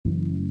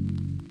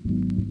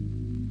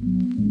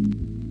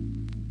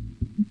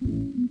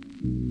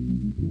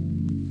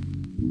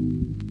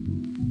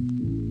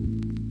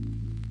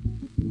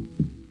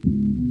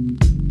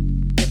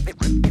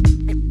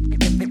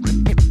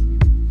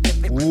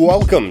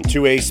Welcome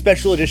to a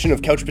special edition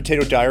of Couch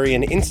Potato Diary,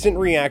 an instant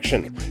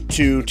reaction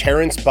to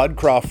Terence "Bud"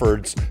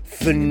 Crawford's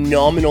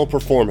phenomenal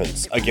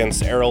performance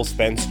against Errol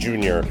Spence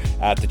Jr.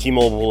 at the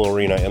T-Mobile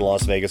Arena in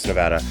Las Vegas,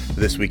 Nevada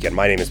this weekend.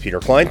 My name is Peter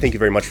Klein. Thank you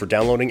very much for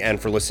downloading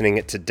and for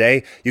listening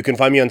today. You can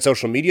find me on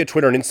social media,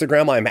 Twitter and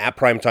Instagram. I'm at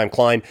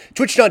PrimetimeKlein,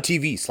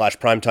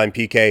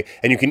 twitch.tv/PrimetimePK,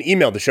 and you can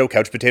email the show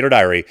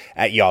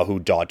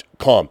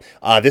couchpotatodiary@yahoo.com.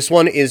 This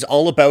one is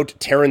all about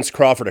Terence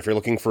Crawford. If you're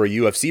looking for a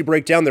UFC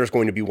breakdown, there's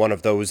going to be one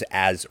of those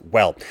as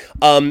well.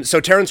 So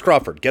Terence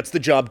Crawford gets the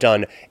job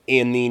done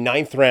in the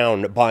 9th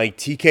round by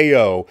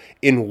TKO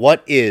in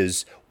what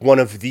is one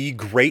of the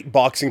great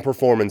boxing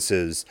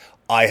performances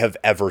I have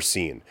ever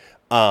seen.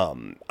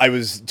 I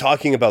was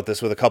talking about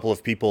this with a couple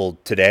of people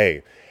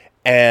today,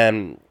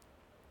 and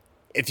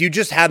if you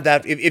just had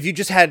that, if you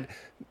just had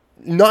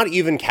not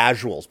even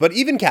casuals, but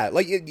even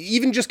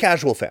just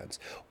casual fans,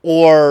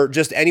 or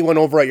just anyone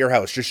over at your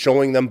house, just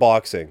showing them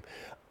boxing,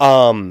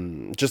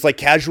 just like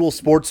casual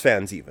sports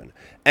fans even,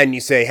 and you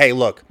say, hey,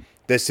 look,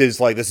 this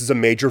is a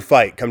major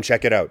fight, come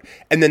check it out.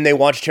 And then they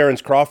watch Terence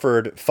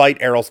Crawford fight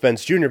Errol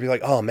Spence Jr. be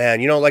like, oh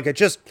man,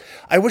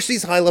 I wish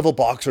these high-level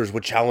boxers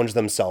would challenge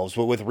themselves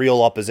with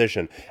real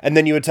opposition. And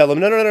then you would tell them,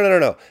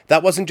 no.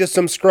 That wasn't just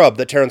some scrub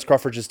that Terence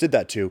Crawford just did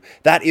that to.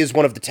 That is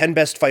one of the 10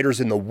 best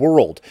fighters in the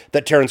world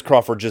that Terence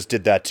Crawford just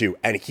did that to.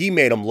 And he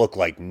made him look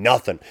like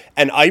nothing.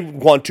 And I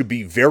want to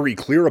be very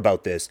clear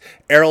about this.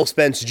 Errol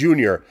Spence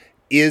Jr.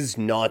 is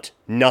not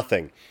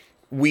nothing.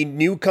 We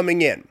knew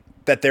coming in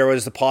that there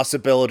was the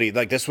possibility,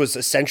 like this was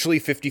essentially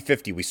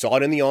 50-50. We saw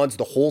it in the odds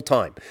the whole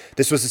time.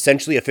 This was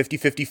essentially a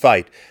 50-50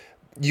 fight.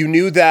 You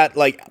knew that,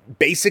 like,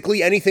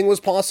 basically anything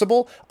was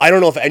possible. I don't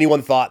know if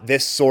anyone thought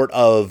this sort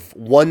of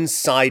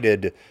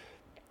one-sided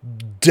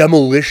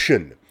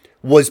demolition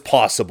was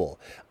possible.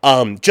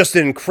 Just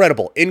an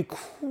incredible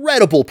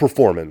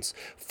performance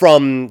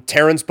from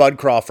Terence "Bud"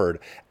 Crawford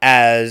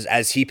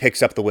as he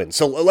picks up the win.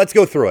 So let's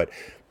go through it.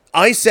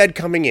 I said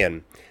coming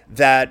in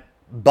that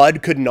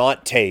Bud could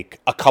not take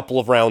a couple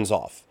of rounds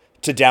off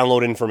to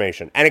download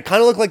information. And it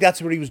kind of looked like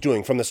that's what he was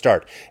doing from the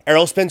start.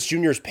 Errol Spence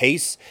Jr.'s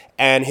pace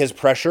and his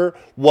pressure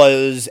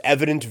was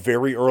evident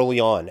very early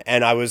on.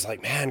 And I was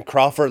like, man,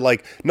 Crawford,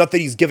 like, not that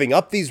he's giving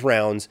up these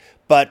rounds,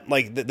 but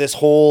like this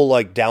whole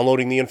like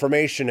downloading the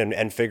information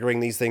and figuring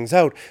these things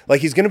out,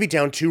 like he's going to be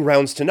down 2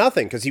 rounds to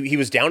nothing because he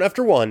was down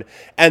after 1.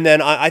 And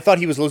then I thought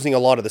he was losing a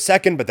lot of the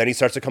second, but then he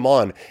starts to come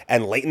on.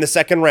 And late in the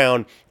second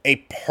round, a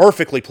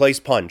perfectly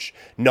placed punch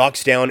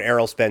knocks down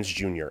Errol Spence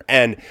Jr.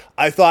 And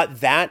I thought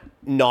that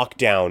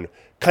knockdown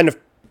kind of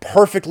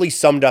perfectly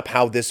summed up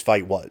how this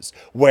fight was,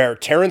 where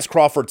Terence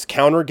Crawford's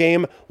counter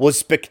game was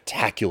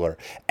spectacular.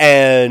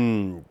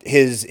 And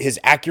his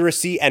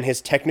accuracy and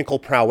his technical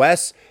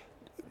prowess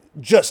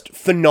just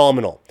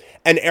phenomenal.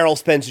 And Errol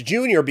Spence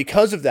Jr.,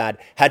 because of that,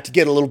 had to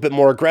get a little bit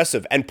more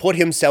aggressive and put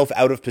himself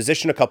out of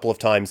position a couple of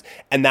times.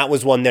 And that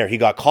was one there. He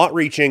got caught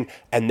reaching,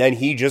 and then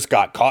he just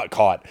got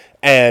caught.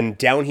 And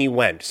down he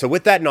went. So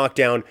with that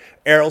knockdown,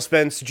 Errol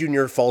Spence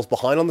Jr. falls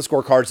behind on the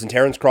scorecards, and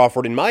Terence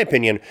Crawford, in my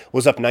opinion,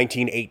 was up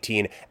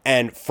 19-18.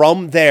 And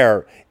from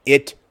there,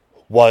 it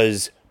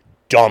was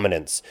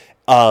dominance.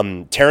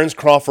 Terence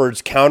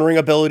Crawford's countering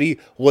ability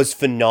was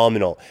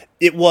phenomenal.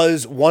 It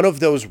was one of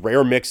those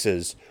rare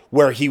mixes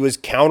where he was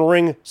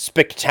countering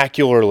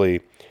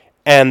spectacularly,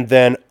 and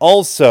then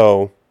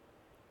also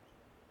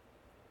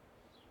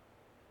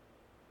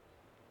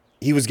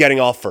he was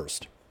getting off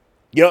first.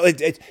 You know,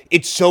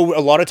 it's so,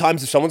 a lot of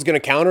times if someone's going to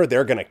counter,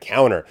 they're going to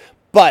counter.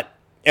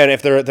 And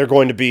if they're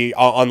going to be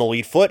on the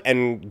lead foot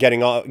and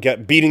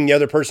beating the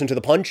other person to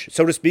the punch,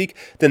 so to speak,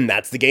 then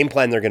that's the game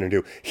plan they're going to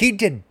do. He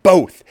did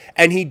both,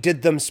 and he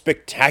did them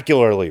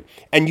spectacularly.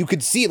 And you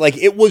could see, like,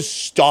 it was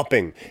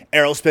stopping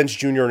Errol Spence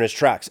Jr. in his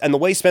tracks. And the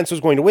way Spence was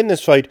going to win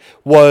this fight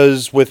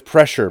was with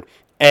pressure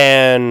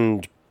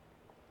and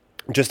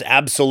just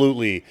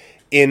absolutely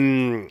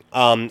in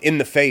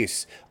the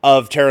face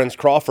of Terence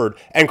Crawford,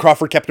 and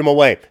Crawford kept him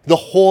away. The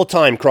whole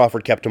time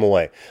Crawford kept him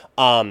away.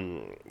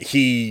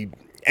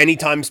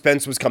 Anytime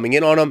Spence was coming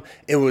in on him,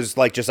 it was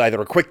like just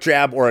either a quick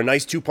jab or a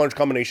nice 2-punch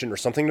combination or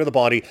something to the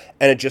body,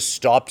 and it just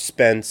stopped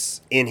Spence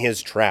in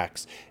his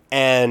tracks.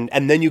 And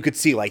then you could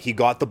see, like, he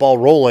got the ball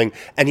rolling,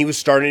 and he was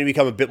starting to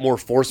become a bit more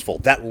forceful.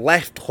 That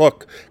left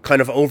hook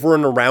kind of over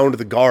and around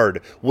the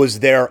guard was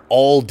there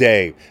all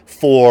day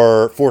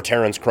for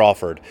Terence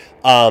Crawford.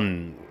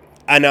 And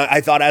I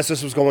thought as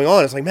this was going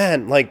on, it's like,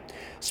 man, like,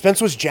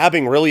 Spence was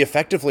jabbing really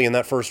effectively in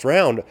that first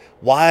round.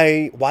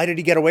 Why did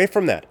he get away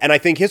from that? And I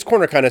think his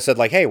corner kind of said,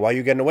 like, hey, why are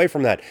you getting away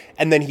from that?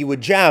 And then he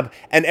would jab,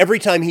 and every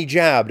time he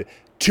jabbed,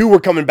 2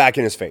 were coming back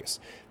in his face.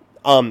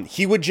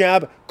 He would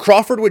jab,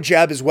 Crawford would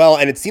jab as well,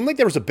 and it seemed like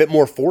there was a bit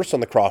more force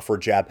on the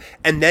Crawford jab,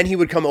 and then he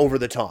would come over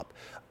the top.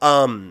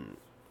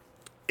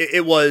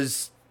 It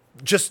was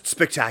just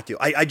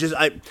spectacular.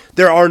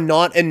 There are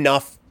not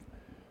enough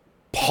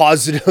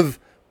positive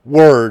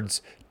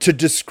words to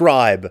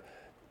describe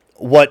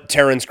what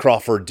Terence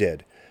Crawford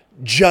did.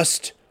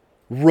 Just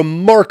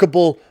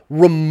remarkable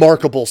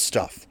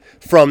stuff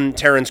from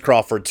Terence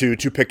Crawford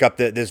to pick up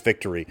this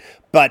victory.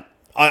 But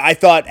I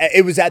thought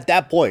it was at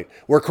that point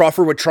where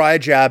Crawford would try a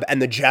jab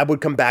and the jab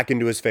would come back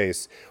into his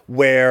face,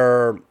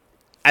 where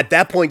at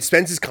that point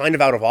Spence is kind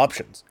of out of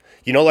options.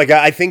 You know, like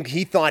I think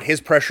he thought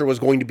his pressure was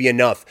going to be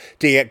enough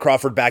to get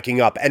Crawford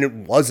backing up, and it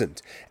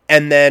wasn't.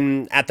 And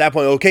then at that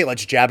point, okay,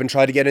 let's jab and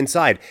try to get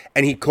inside.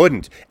 And he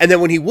couldn't. And then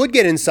when he would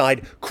get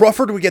inside,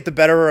 Crawford would get the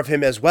better of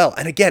him as well.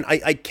 And again,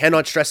 I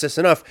cannot stress this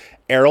enough.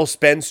 Errol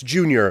Spence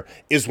Jr.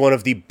 is one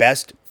of the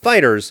best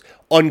fighters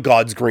on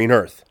God's green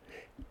earth.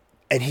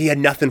 And he had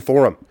nothing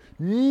for him.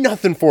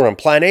 Nothing for him.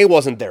 Plan A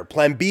wasn't there.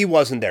 Plan B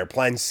wasn't there.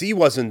 Plan C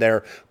wasn't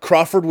there.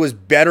 Crawford was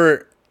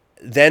better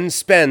than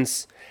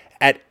Spence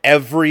at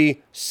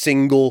every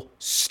single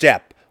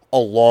step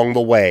along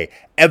the way.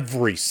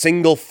 Every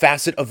single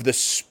facet of the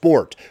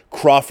sport,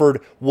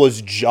 Crawford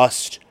was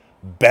just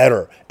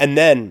better. And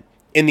then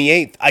in the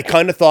 8th, I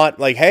kind of thought,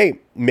 like, hey,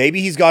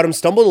 maybe he's got him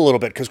stumbled a little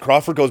bit because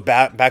Crawford goes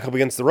back up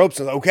against the ropes.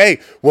 And okay,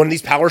 one of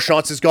these power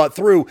shots has got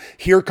through.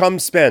 Here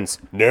comes Spence.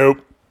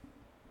 Nope.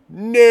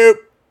 Baited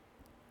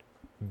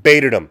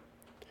him.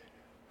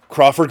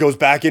 Crawford goes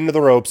back into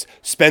the ropes.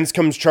 Spence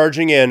comes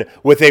charging in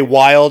with a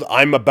wild,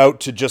 I'm about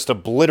to just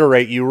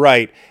obliterate you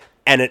right.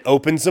 And it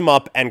opens him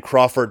up, and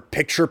Crawford,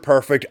 picture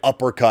perfect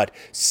uppercut,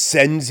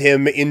 sends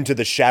him into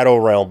the shadow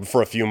realm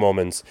for a few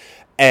moments.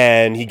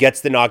 And he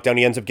gets the knockdown.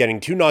 He ends up getting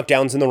 2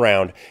 knockdowns in the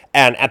round.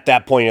 And at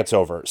that point, it's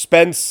over.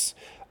 Spence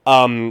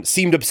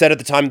seemed upset at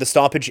the time of the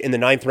stoppage in the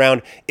 9th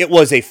round. It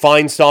was a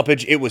fine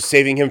stoppage. It was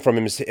saving him from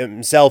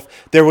himself.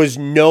 There was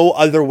no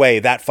other way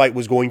that fight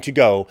was going to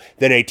go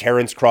than a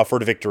Terence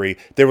Crawford victory.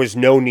 There was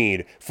no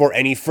need for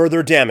any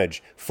further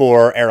damage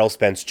for Errol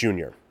Spence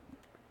Jr.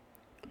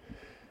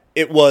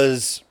 It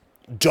was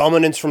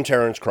dominance from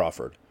Terence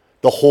Crawford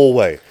the whole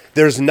way.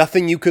 There's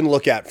nothing you can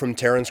look at from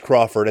Terence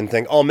Crawford and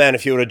think, oh man,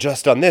 if he would have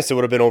just done this, it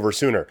would have been over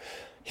sooner.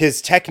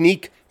 His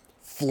technique,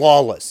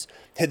 flawless.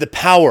 The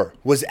power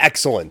was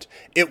excellent.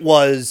 It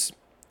was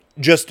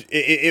just,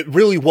 it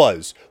really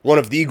was one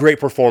of the great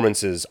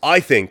performances, I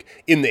think,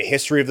 in the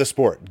history of the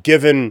sport.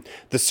 Given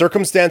the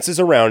circumstances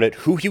around it,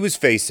 who he was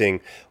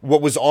facing,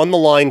 what was on the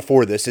line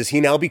for this, as he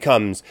now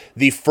becomes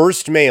the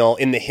first male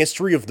in the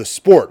history of the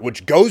sport,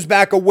 which goes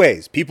back a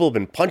ways. People have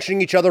been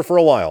punching each other for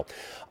a while.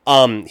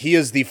 He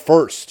is the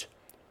first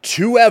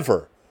to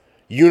ever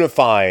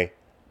unify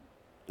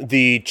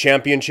the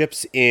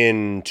championships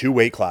in 2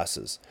 weight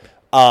classes.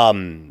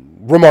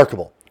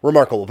 Remarkable.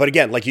 But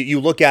again, like you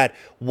look at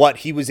what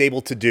he was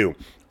able to do.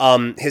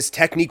 His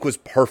technique was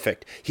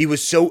perfect. He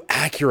was so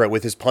accurate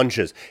with his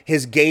punches.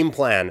 His game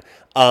plan,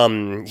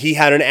 he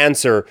had an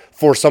answer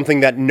for something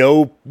that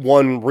no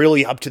one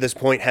really up to this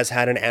point has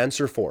had an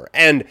answer for.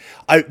 And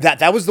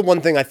that was the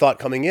one thing I thought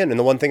coming in, and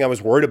the one thing I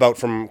was worried about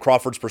from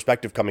Crawford's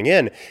perspective coming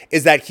in,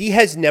 is that he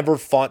has never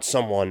fought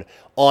someone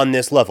on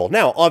this level.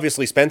 Now,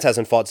 obviously, Spence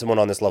hasn't fought someone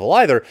on this level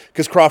either,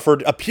 because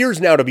Crawford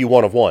appears now to be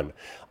one of one.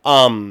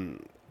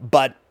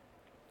 But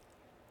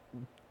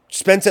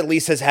Spence at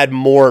least has had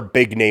more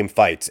big name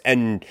fights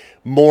and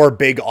more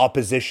big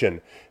opposition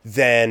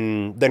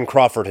than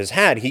Crawford has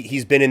had.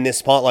 He's been in this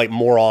spotlight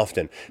more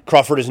often.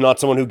 Crawford is not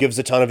someone who gives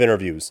a ton of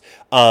interviews.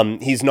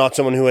 He's not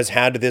someone who has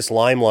had this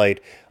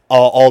limelight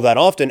all that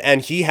often,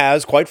 and he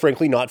has, quite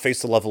frankly, not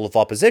faced the level of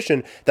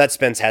opposition that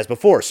Spence has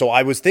before. So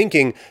I was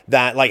thinking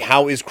that, like,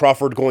 how is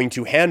Crawford going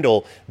to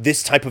handle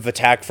this type of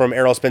attack from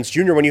Errol Spence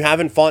Jr. when you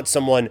haven't fought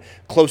someone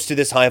close to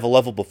this high of a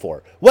level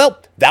before?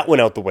 Well, that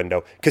went out the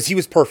window, because he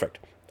was perfect.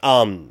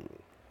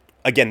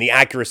 Again, the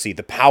accuracy,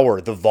 the power,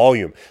 the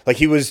volume. Like,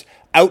 he was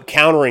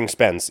out-countering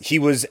Spence.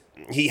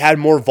 He had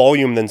more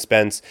volume than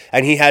Spence,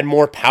 and he had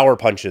more power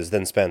punches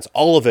than Spence.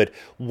 All of it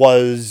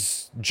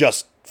was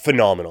just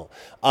phenomenal.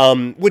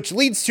 Which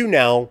leads to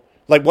now,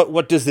 like,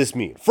 what does this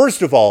mean?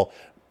 First of all,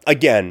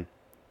 again,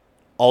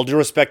 all due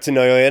respect to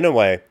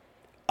Naoya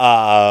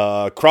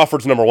Inoue,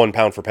 Crawford's number 1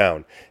 pound for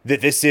pound. That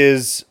this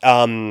is,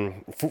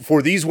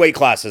 for these weight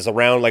classes,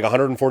 around like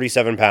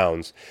 147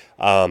 pounds,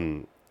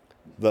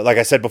 like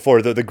I said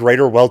before, the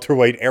greater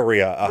welterweight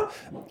area,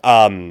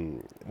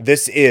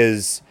 this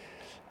is,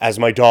 as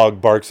my dog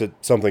barks at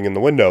something in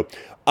the window,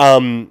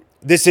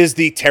 this is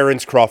the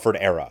Terence Crawford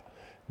era.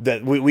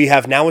 That we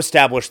have now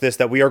established this,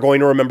 that we are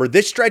going to remember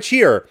this stretch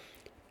here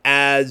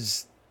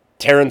as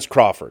Terence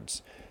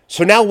Crawford's.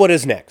 So now what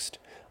is next?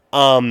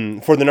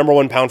 For the number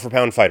 1 pound for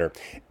pound fighter.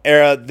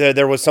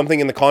 There was something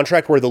in the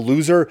contract where the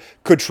loser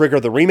could trigger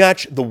the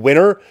rematch. The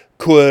winner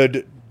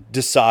could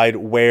decide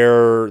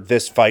where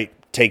this fight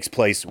takes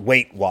place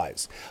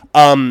weight-wise.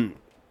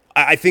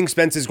 I think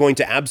Spence is going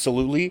to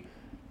absolutely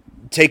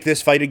take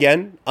this fight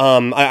again.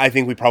 I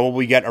think we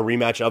probably get a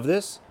rematch of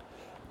this.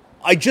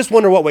 I just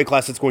wonder what weight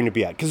class it's going to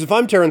be at. Because if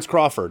I'm Terence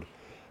Crawford,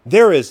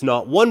 there is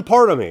not one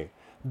part of me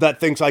that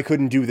thinks I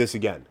couldn't do this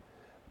again.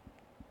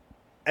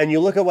 And you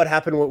look at what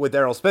happened with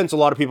Errol Spence, a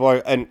lot of people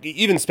are, and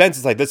even Spence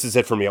is like, this is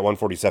it for me at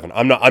 147.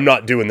 I'm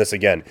not doing this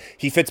again.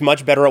 He fits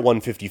much better at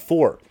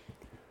 154.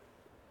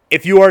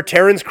 If you are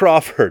Terence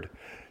Crawford,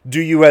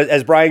 do you,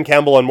 as Brian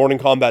Campbell on Morning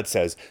Combat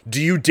says,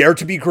 do you dare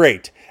to be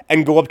great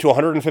and go up to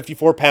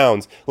 154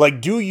 pounds?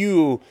 Like, do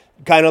you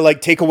kind of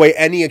like take away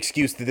any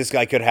excuse that this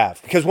guy could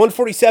have. Because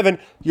 147,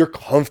 you're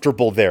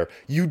comfortable there.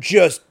 You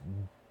just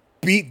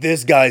beat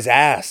this guy's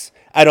ass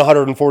at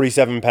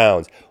 147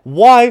 pounds.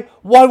 Why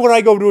would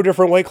I go to a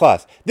different weight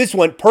class? This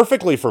went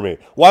perfectly for me.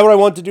 Why would I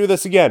want to do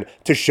this again?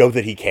 To show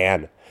that he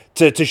can.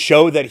 To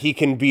show that he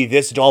can be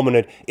this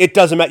dominant. It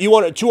doesn't matter. You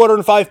want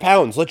 205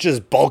 pounds. Let's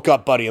just bulk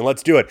up, buddy, and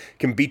let's do it.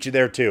 Can beat you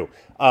there too.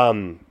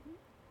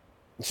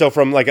 So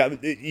from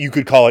you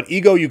could call it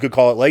ego, you could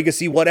call it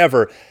legacy,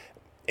 whatever.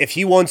 If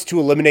he wants to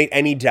eliminate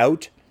any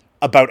doubt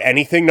about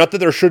anything, not that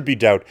there should be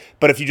doubt,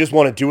 but if you just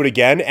want to do it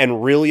again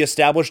and really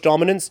establish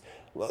dominance,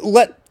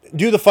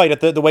 do the fight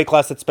at the weight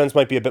class that Spence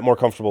might be a bit more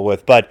comfortable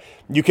with. But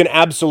you can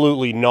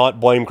absolutely not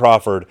blame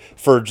Crawford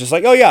for just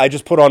like, oh yeah, I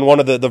just put on one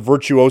of the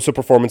virtuoso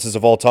performances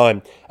of all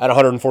time at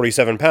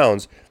 147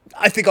 pounds.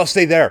 I think I'll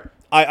stay there.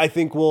 I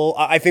think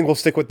we'll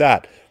stick with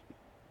that.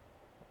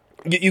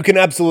 You can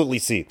absolutely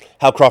see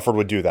how Crawford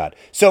would do that.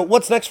 So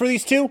what's next for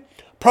these two?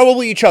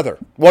 Probably each other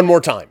one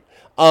more time.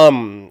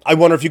 I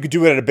wonder if you could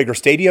do it at a bigger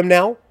stadium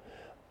now.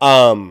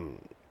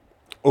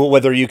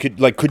 Whether you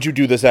could you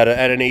do this at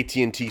an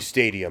AT&T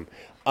stadium,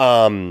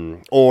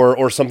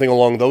 or something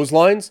along those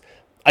lines?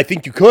 I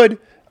think you could,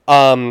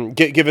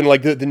 given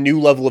like the new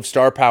level of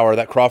star power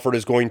that Crawford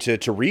is going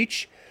to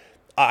reach.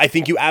 I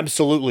think you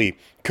absolutely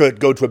could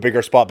go to a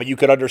bigger spot, but you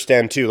could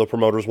understand too the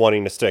promoters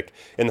wanting to stick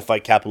in the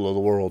fight capital of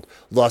the world,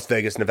 Las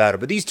Vegas, Nevada.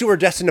 But these two are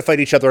destined to fight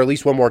each other at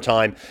least one more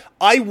time.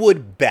 I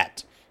would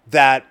bet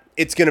that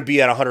it's going to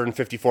be at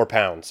 154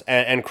 pounds,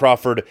 and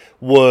Crawford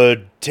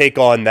would take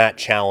on that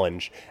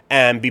challenge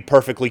and be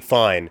perfectly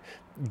fine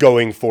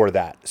going for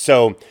that.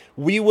 So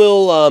we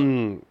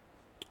will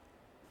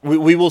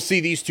we will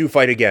see these two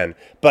fight again.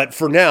 But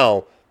for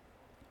now,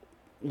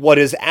 what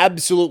is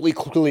absolutely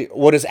clear,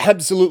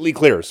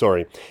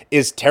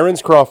 is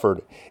Terence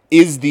Crawford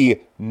is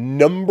the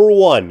number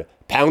one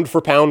pound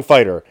for pound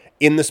fighter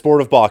in the sport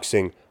of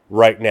boxing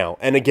right now.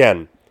 And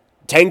again,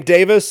 Tank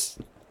Davis,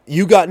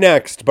 you got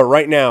next, but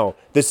right now,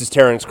 this is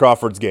Terence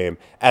Crawford's game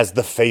as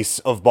the face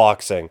of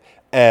boxing.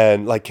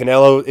 And like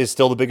Canelo is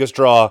still the biggest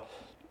draw.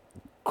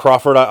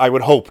 Crawford, I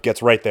would hope,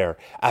 gets right there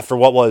after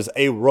what was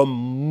a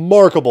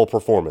remarkable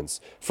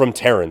performance from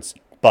Terence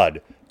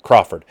Bud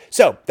Crawford.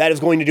 So that is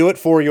going to do it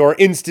for your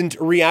instant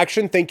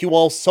reaction. Thank you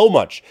all so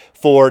much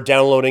for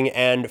downloading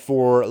and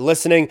for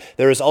listening.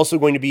 There is also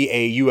going to be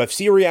a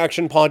UFC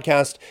reaction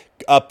podcast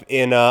up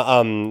in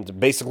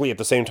basically at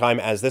the same time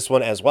as this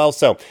one as well.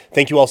 So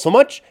thank you all so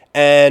much,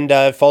 and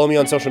follow me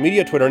on social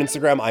media, Twitter and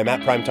Instagram. I'm at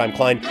Primetime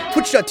Klein,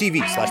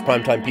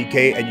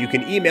 twitch.tv/primetimepk, and you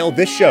can email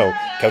this show,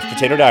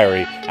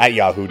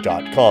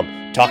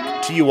 couchpotatodiary@yahoo.com.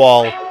 Talk to you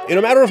all in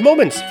a matter of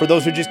moments for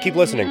those who just keep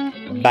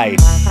listening. Bye.